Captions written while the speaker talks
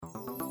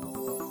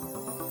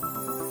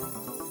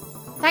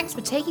Thanks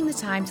for taking the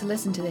time to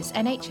listen to this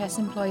NHS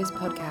Employers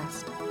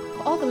podcast.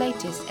 For all the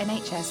latest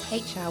NHS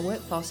HR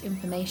workforce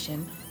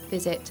information,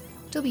 visit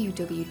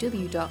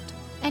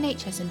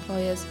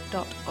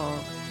www.nhsemployers.org.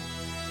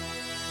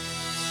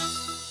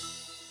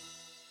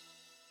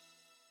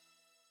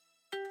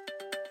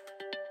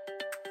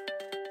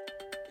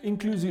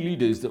 Inclusive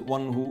leader is the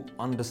one who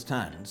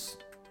understands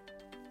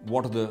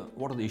what are the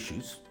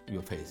issues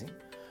you're facing,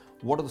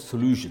 what are the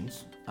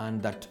solutions,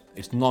 and that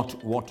it's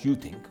not what you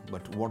think,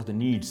 but what are the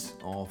needs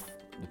of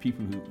the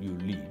people who you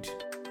lead.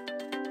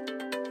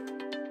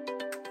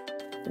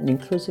 An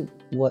inclusive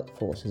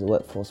workforce is a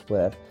workforce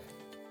where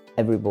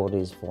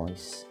everybody's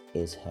voice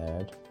is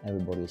heard,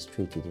 everybody is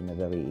treated in a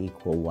very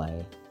equal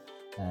way,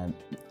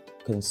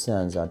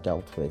 concerns are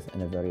dealt with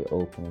in a very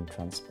open and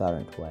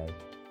transparent way,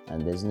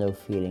 and there's no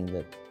feeling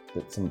that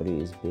somebody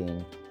is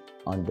being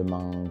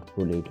undermined,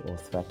 bullied or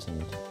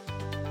threatened.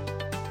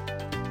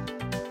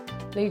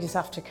 Leaders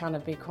have to kind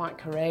of be quite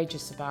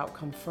courageous about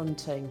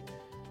confronting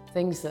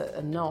things that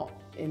are not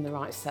in the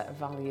right set of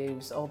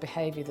values or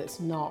behaviour that's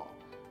not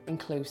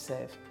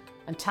inclusive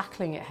and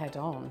tackling it head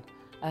on,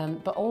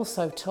 but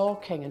also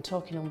talking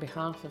on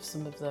behalf of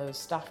some of those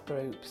staff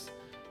groups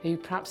who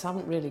perhaps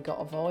haven't really got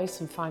a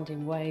voice and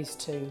finding ways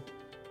to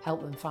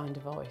help them find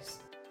a voice.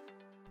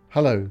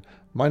 Hello,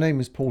 my name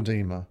is Paul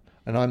Deemer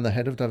and I'm the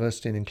Head of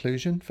Diversity and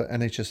Inclusion for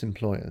NHS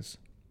Employers.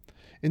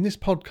 In this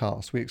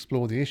podcast, we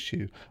explore the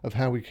issue of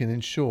how we can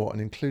ensure an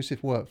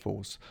inclusive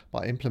workforce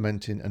by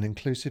implementing an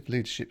inclusive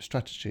leadership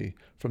strategy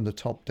from the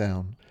top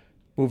down.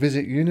 We'll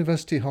visit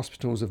University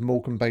Hospitals of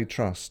Morecambe Bay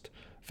Trust,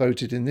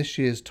 voted in this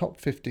year's Top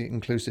 50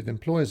 Inclusive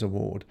Employers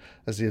Award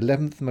as the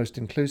 11th most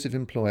inclusive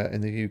employer in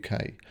the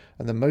UK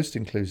and the most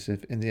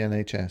inclusive in the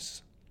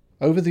NHS.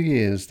 Over the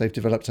years, they've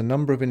developed a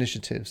number of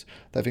initiatives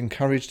that have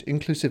encouraged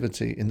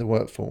inclusivity in the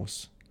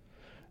workforce.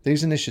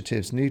 These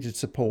initiatives needed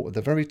support at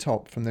the very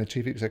top from their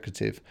Chief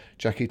Executive,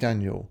 Jackie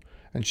Daniel,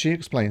 and she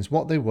explains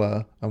what they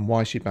were and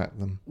why she backed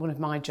them. One of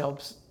my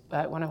jobs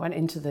when I went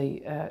into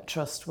the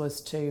trust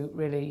was to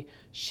really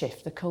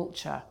shift the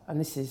culture, and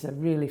this is a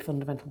really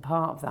fundamental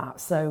part of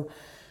that. So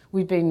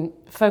we've been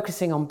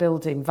focusing on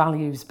building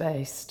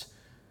values-based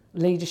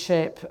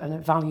leadership and a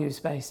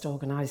values-based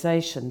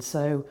organisation.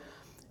 So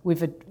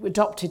we've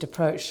adopted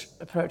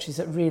approaches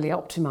that really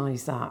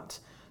optimise that.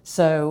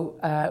 So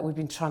we've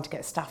been trying to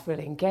get staff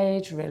really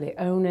engaged, really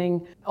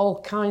owning all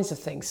kinds of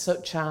things,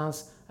 such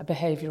as a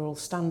behavioural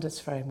standards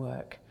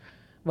framework,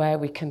 where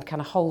we can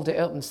kind of hold it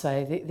up and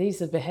say,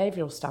 these are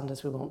behavioural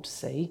standards we want to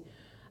see.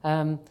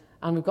 And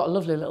we've got a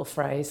lovely little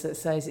phrase that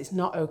says it's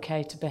not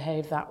okay to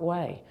behave that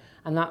way.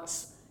 And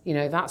that's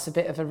a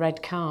bit of a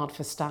red card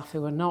for staff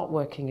who are not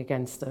working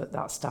against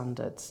that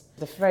standards.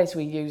 The phrase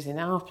we use in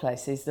our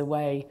place is the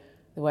way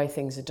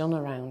things are done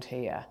around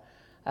here.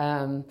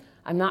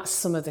 And that's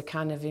some of the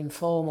kind of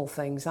informal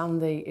things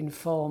and the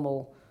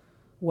informal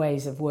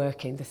ways of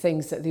working, the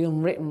things that the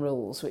unwritten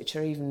rules, which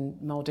are even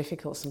more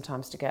difficult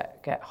sometimes to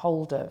get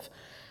hold of.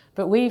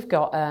 But we've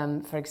got,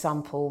 for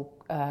example,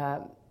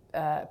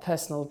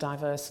 personal,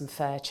 diverse and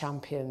fair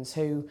champions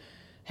who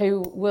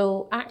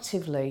will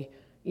actively,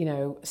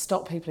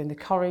 stop people in the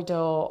corridor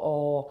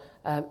or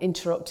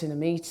interrupt in a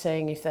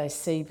meeting if they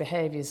see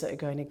behaviours that are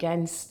going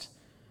against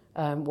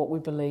what we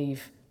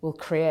believe will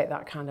create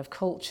that kind of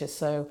culture.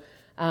 So,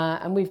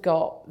 and we've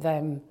got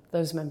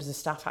those members of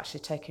staff actually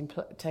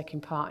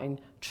taking part in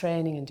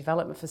training and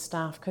development for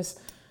staff, because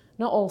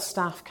not all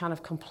staff kind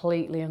of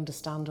completely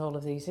understand all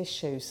of these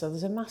issues. So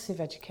there's a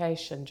massive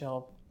education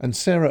job. And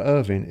Sarah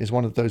Irvine is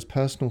one of those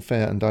personal,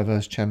 fair and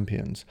diverse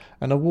champions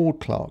and a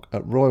ward clerk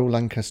at Royal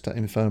Lancaster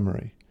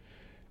Infirmary.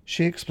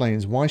 She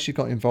explains why she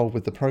got involved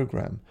with the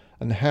programme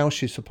and how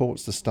she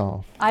supports the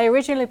staff. I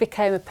originally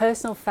became a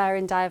personal, fair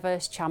and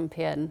diverse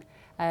champion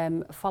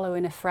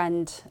following a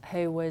friend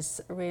who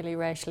was really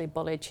racially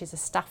bullied. She's a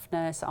staff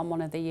nurse on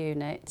one of the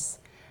units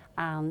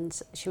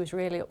and she was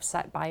really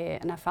upset by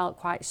it, and I felt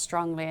quite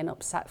strongly and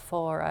upset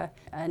for her,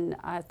 and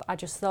I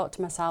just thought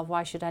to myself,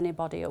 why should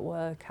anybody at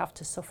work have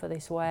to suffer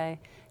this way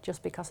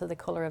just because of the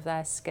colour of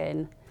their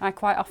skin? I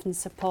quite often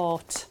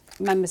support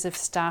members of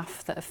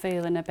staff that are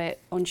feeling a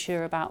bit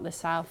unsure about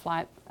themselves.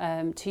 Like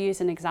to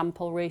use an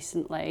example,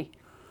 recently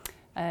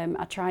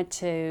I tried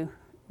to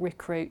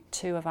recruit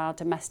 2 of our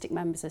domestic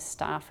members of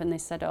staff and they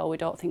said, we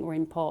don't think we're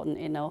important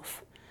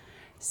enough.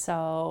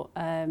 So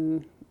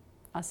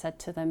I said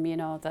to them,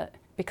 that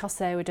because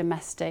they were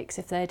domestics,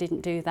 if they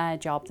didn't do their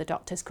job, the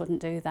doctors couldn't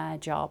do their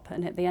job.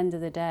 And at the end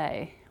of the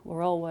day,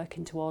 we're all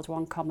working towards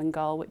one common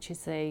goal, which is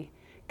the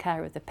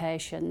care of the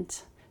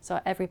patient.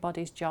 So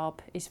everybody's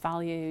job is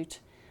valued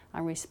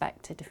and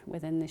respected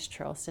within this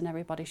trust, and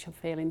everybody should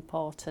feel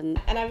important.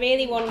 And I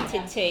really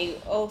wanted to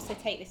also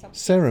take this opportunity.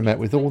 Sarah met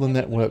with all the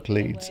network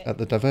leads at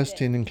the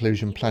Diversity and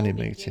Inclusion Planning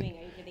meeting,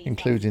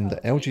 including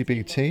the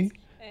LGBT,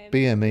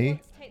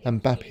 BME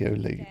and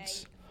BAPIO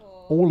leads,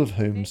 all of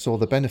whom saw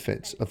the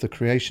benefits of the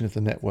creation of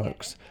the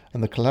networks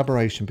and the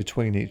collaboration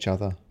between each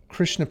other.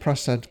 Krishna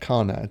Prasad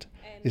Karnad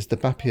is the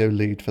BAPIO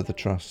lead for the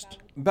Trust.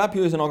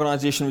 BAPIO is an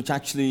organisation which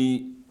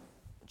actually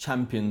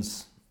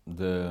champions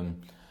the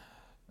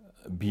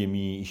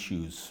BME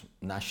issues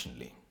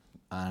nationally,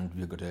 and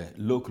we've got a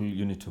local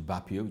unit of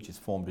BAPIO which is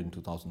formed in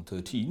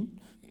 2013.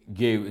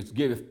 It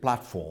gave a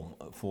platform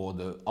for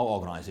our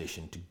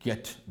organisation to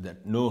get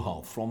that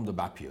know-how from the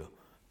BAPIO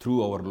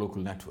through our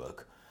local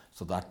network,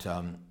 so that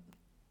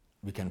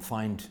we can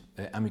find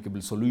an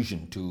amicable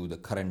solution to the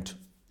current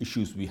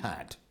issues we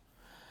had.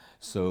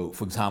 So,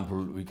 for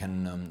example, we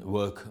can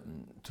work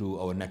through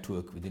our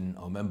network within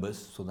our members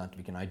so that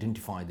we can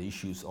identify the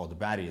issues or the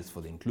barriers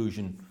for the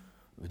inclusion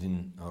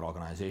within our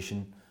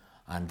organisation,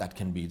 and that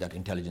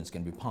intelligence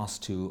can be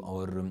passed to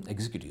our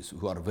executives,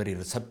 who are very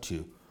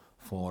receptive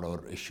for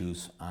our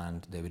issues,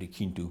 and they're very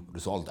keen to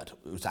resolve that.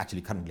 It's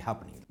actually currently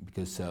happening,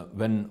 because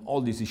when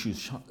all these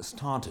issues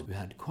started, we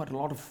had quite a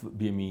lot of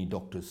BME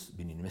doctors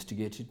being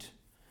investigated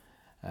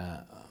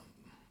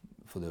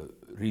for the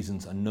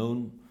reasons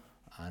unknown,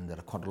 and there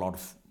are quite a lot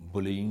of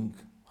bullying,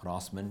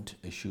 harassment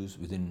issues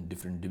within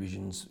different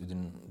divisions,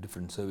 within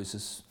different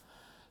services.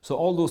 So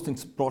all those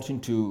things brought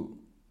into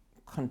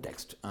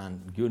context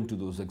and given to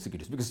those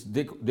executives, because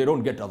they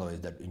don't get otherwise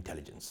that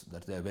intelligence,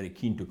 that they're very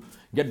keen to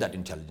get that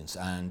intelligence,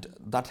 and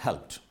that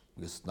helped,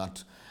 because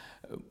that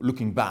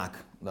looking back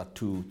that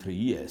 2-3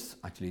 years,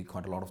 actually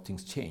quite a lot of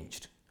things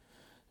changed,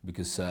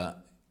 because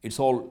it's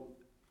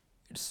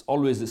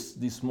always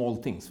these small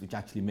things which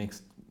actually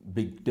makes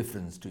big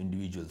difference to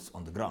individuals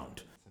on the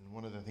ground. And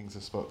one of the things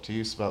I spoke to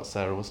you about,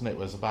 Sarah, wasn't it,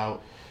 was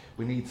about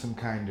we need some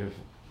kind of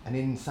an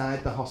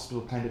inside the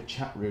hospital kind of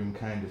chat room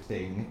kind of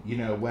thing, you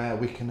know, where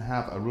we can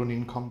have a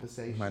running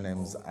conversation. My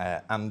name's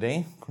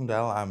Andy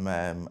Crundell. I'm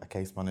a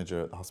case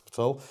manager at the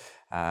hospital,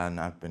 and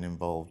I've been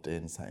involved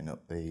in setting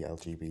up the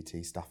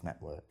LGBT staff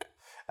network.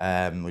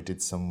 We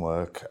did some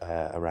work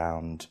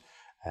around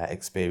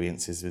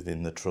experiences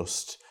within the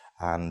trust,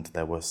 and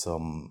there were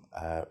some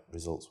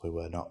results we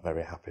were not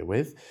very happy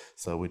with,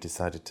 so we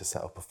decided to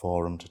set up a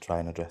forum to try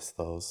and address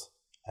those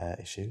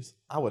issues.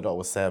 I would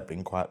always say I've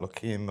been quite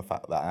lucky in the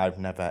fact that I've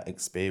never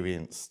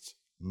experienced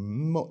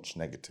much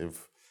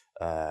of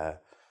a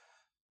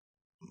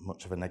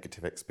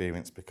negative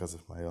experience because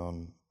of my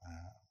own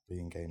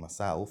being gay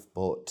myself,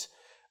 but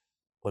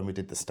when we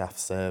did the staff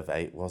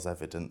survey, it was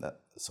evident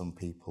that some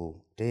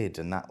people did,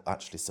 and that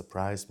actually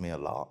surprised me a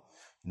lot.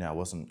 You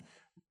know,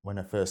 when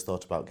I first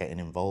thought about getting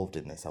involved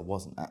in this,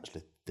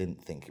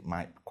 didn't think it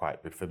might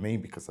quite be for me,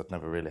 because I'd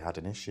never really had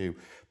an issue,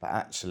 but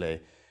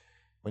actually,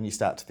 when you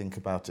start to think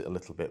about it a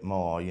little bit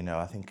more, you know,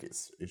 I think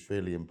it's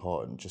really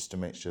important just to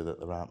make sure that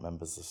there aren't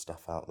members of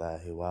staff out there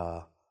who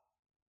are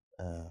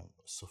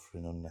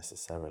suffering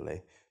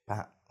unnecessarily.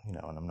 But, you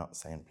know, and I'm not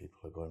saying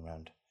people are going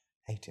around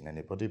hating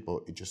anybody,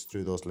 but just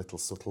through those little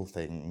subtle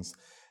things.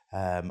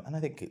 And I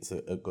think it's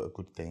a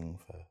good thing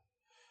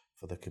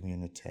for the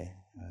community.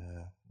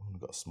 We've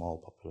got a small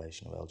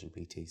population of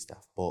LGBT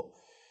staff, but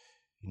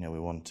you know, we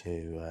want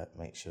to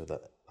make sure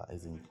that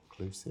is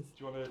inclusive.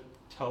 Do you want to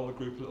tell the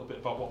group a little bit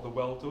about what The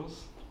Well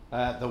does?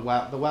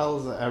 The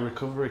Well's a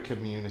recovery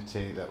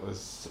community that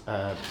was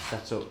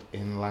set up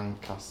in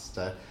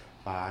Lancaster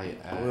by...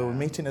 We were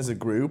meeting as a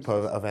group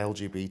of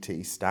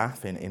LGBT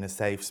staff in a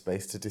safe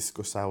space to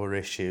discuss our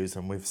issues,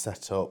 and we've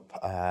set up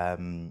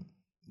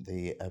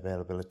the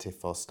availability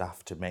for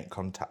staff to make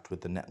contact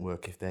with the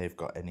network if they've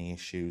got any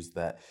issues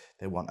that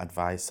they want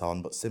advice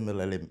on, but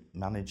similarly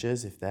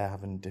managers, if they're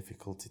having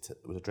difficulty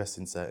with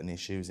addressing certain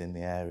issues in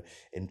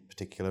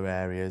particular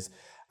areas,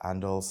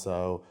 and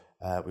also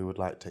we would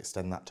like to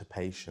extend that to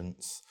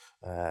patients,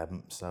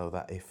 so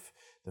that if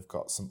they've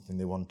got something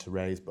they want to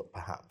raise, but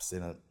perhaps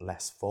in a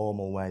less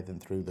formal way than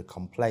through the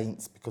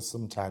complaints, because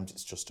sometimes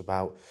it's just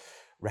about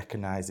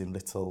recognising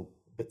little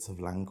bits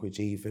of language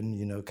even,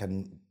 you know,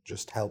 can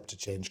just help to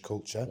change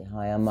culture.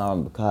 Hi, I'm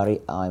Maran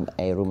Bukhari. I'm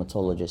a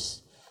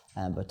rheumatologist,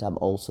 but I'm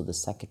also the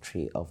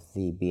secretary of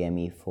the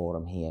BME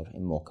forum here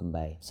in Morecambe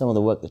Bay. Some of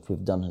the work that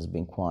we've done has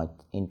been quite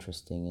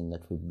interesting in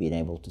that we've been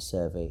able to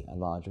survey a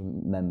larger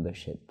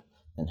membership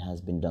than has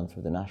been done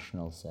through the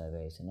national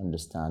surveys, and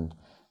understand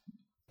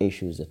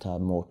issues that are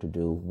more to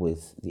do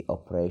with the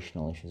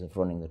operational issues of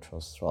running the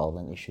trust rather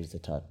than issues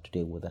that are to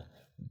do with a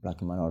black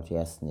and minority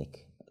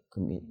ethnic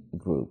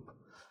group.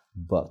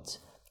 But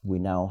we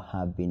now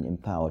have been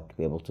empowered to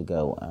be able to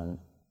go and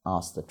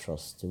ask the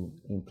trust to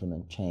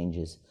implement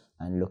changes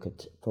and look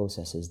at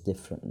processes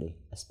differently,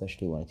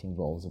 especially when it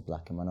involves a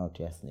black and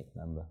minority ethnic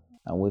member.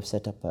 And we've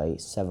set up a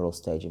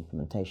several-stage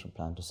implementation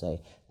plan to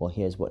say, well,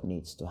 here's what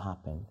needs to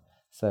happen.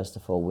 First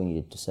of all, we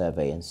needed to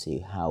survey and see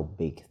how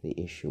big the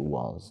issue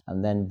was.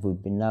 And then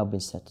we've now been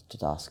set to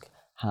task,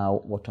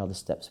 what are the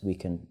steps we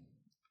can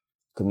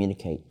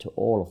communicate to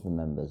all of the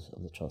members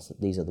of the trust,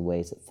 that these are the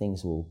ways that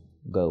things will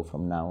go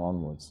from now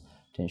onwards,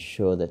 to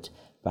ensure that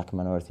black and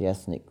minority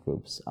ethnic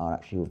groups are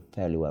actually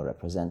fairly well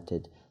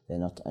represented. They're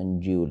not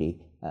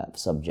unduly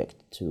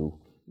subject to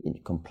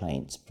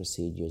complaints,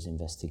 procedures,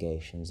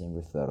 investigations and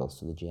referrals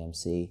to the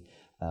GMC,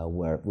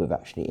 where we're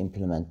actually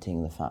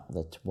implementing the fact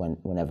that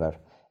whenever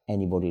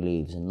anybody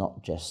leaves, and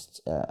not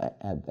just a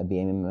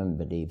BME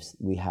member leaves,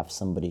 we have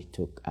somebody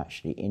to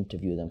actually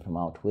interview them from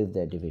out with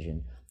their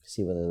division to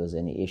see whether there was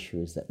any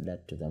issues that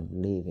led to them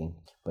leaving.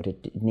 But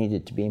it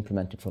needed to be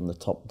implemented from the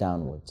top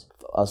downwards.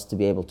 For us to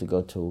be able to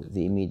go to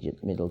the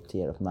immediate middle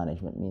tier of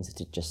management means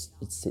that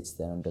it sits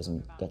there and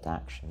doesn't get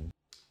action.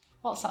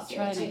 What's that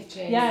training?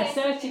 Yeah,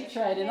 assertive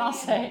training,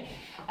 that's it.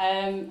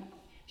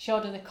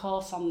 Showed her the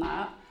course on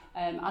that.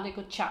 Had a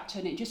good chat to her,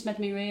 and it just made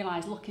me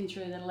realise, looking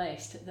through the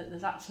list, that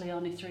there's actually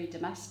only 3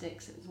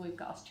 domestics that we've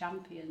got as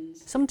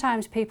champions.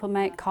 Sometimes people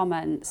make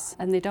comments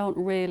and they don't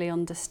really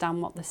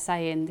understand what they're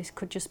saying. This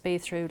could just be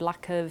through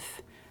lack of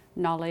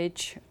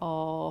knowledge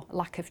or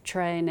lack of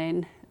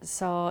training.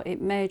 So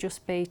it may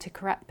just be to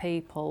correct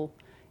people,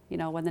 you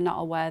know, when they're not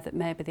aware that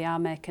maybe they are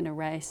making a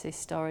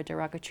racist or a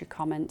derogatory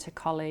comment to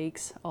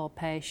colleagues or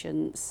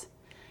patients,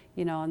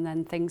 you know, and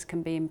then things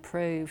can be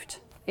improved.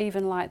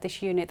 Even like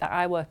this unit that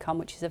I work on,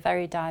 which is a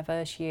very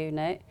diverse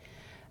unit,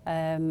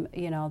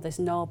 you know, there's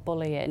no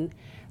bullying,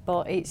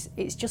 but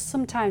it's just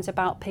sometimes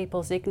about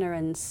people's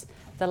ignorance,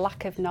 the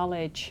lack of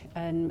knowledge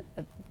and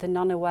the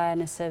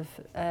non-awareness of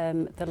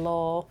the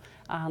law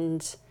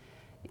and,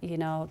 you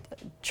know,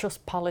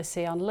 trust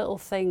policy on little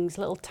things,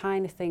 little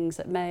tiny things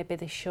that maybe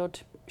they should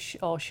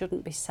or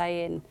shouldn't be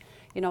saying.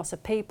 You know, so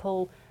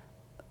people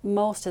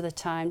most of the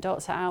time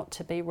don't set out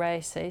to be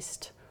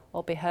racist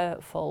or be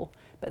hurtful,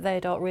 but they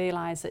don't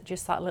realise that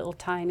just that little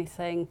tiny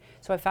thing.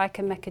 So if I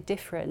can make a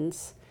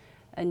difference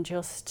and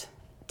just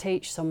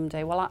teach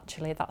somebody, well,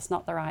 actually, that's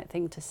not the right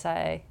thing to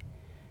say.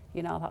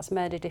 You know, that's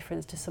made a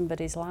difference to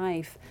somebody's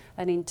life.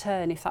 And in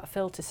turn, if that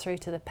filters through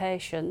to the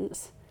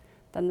patients,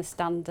 then the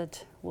standard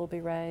will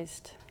be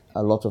raised.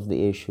 A lot of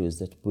the issues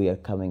that we are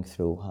coming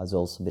through has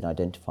also been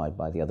identified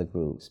by the other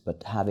groups,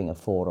 but having a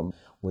forum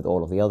with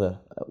all of the other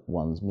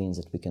ones means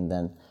that we can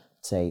then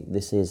say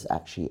this is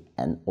actually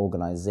an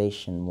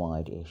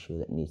organisation-wide issue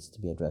that needs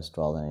to be addressed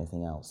rather than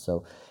anything else.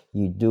 So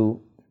you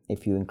do,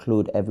 if you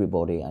include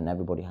everybody and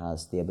everybody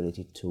has the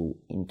ability to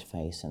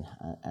interface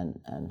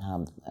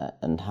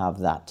and have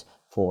that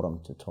forum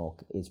to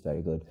talk, is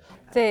very good.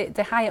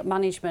 The high up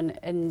management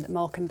in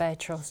Morecambe Bay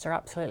Trust are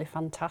absolutely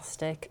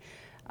fantastic,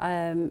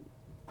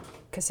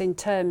 because in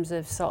terms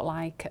of sort of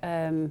like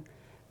the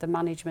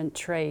management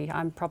tree,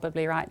 I'm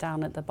probably right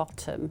down at the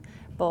bottom,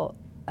 but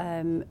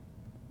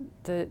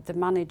the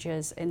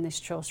managers in this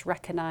trust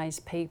recognise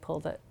people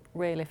that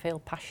really feel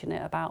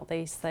passionate about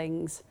these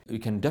things. We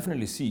can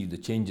definitely see the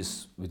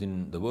changes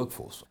within the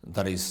workforce.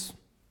 That is,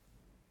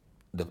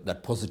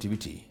 that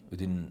positivity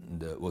within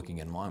the working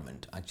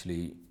environment,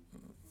 actually,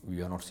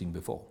 we are not seen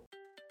before.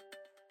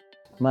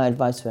 My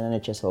advice for an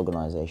NHS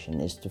organisation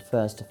is to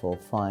first of all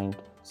find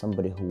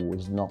somebody who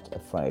is not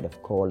afraid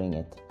of calling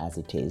it as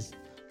it is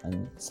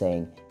and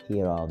saying,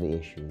 here are the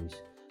issues.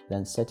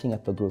 Then setting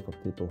up a group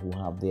of people who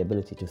have the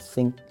ability to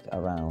think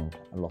around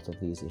a lot of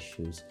these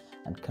issues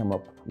and come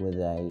up with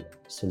a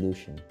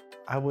solution.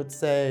 I would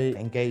say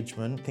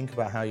engagement. Think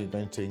about how you're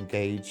going to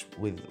engage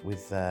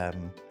with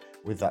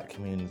that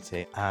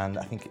community, and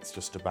I think it's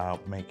just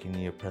about making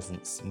your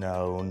presence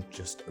known,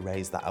 just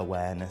raise that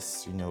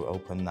awareness, you know,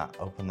 open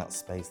that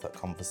space, that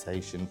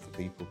conversation for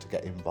people to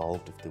get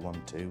involved if they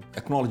want to.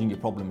 Acknowledging your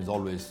problem is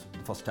always the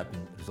first step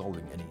in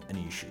resolving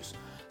any issues.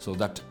 So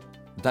that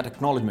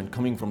acknowledgement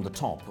coming from the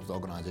top of the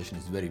organisation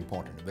is very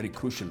important, very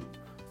crucial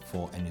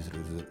for any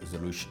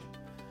resolution.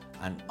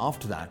 And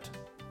after that,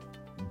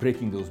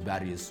 breaking those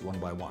barriers one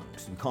by one.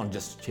 So you can't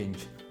just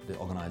change the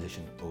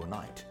organisation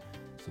overnight.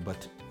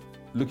 But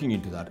looking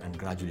into that and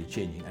gradually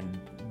changing and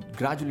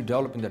gradually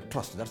developing that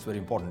trust, that's very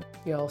important.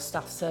 Your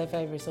staff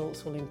survey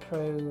results will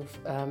improve,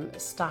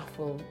 staff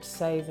will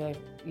say they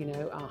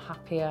are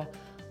happier.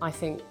 I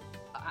think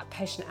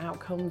patient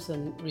outcomes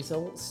and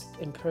results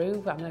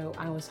improve, I know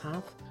ours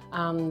have,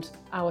 and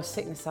our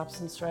sickness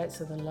absence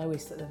rates are the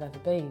lowest that they've ever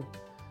been.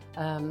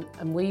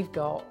 And we've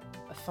got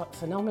a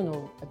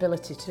phenomenal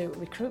ability to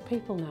recruit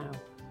people now.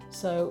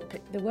 So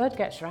the word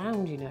gets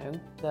around,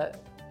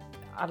 that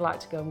I'd like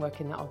to go and work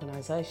in that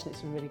organisation.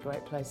 It's a really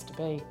great place to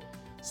be.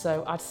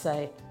 So I'd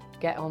say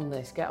get on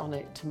this, get on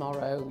it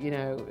tomorrow,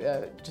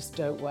 just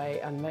don't wait,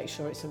 and make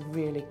sure it's a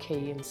really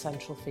key and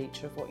central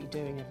feature of what you're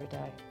doing every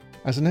day.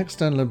 As an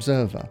external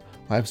observer,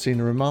 I have seen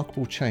a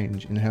remarkable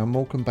change in how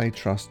Morecambe Bay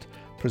Trust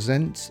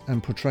presents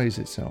and portrays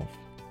itself.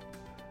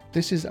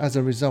 This is as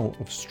a result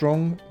of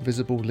strong,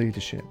 visible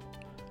leadership,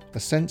 a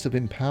sense of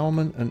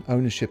empowerment and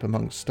ownership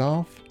amongst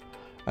staff,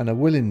 and a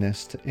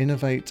willingness to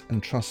innovate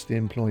and trust the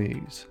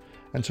employees,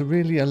 and to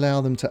really allow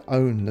them to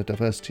own the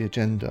diversity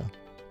agenda.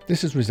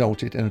 This has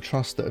resulted in a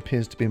trust that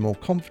appears to be more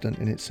confident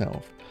in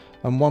itself,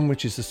 and one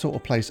which is the sort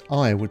of place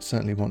I would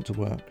certainly want to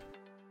work.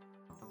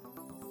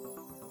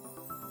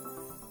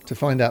 To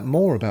find out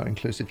more about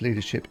inclusive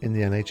leadership in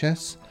the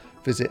NHS,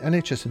 visit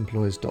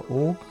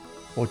nhsemployers.org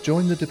or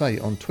join the debate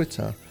on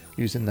Twitter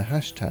using the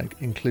hashtag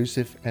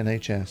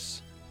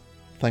InclusiveNHS.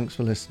 Thanks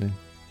for listening.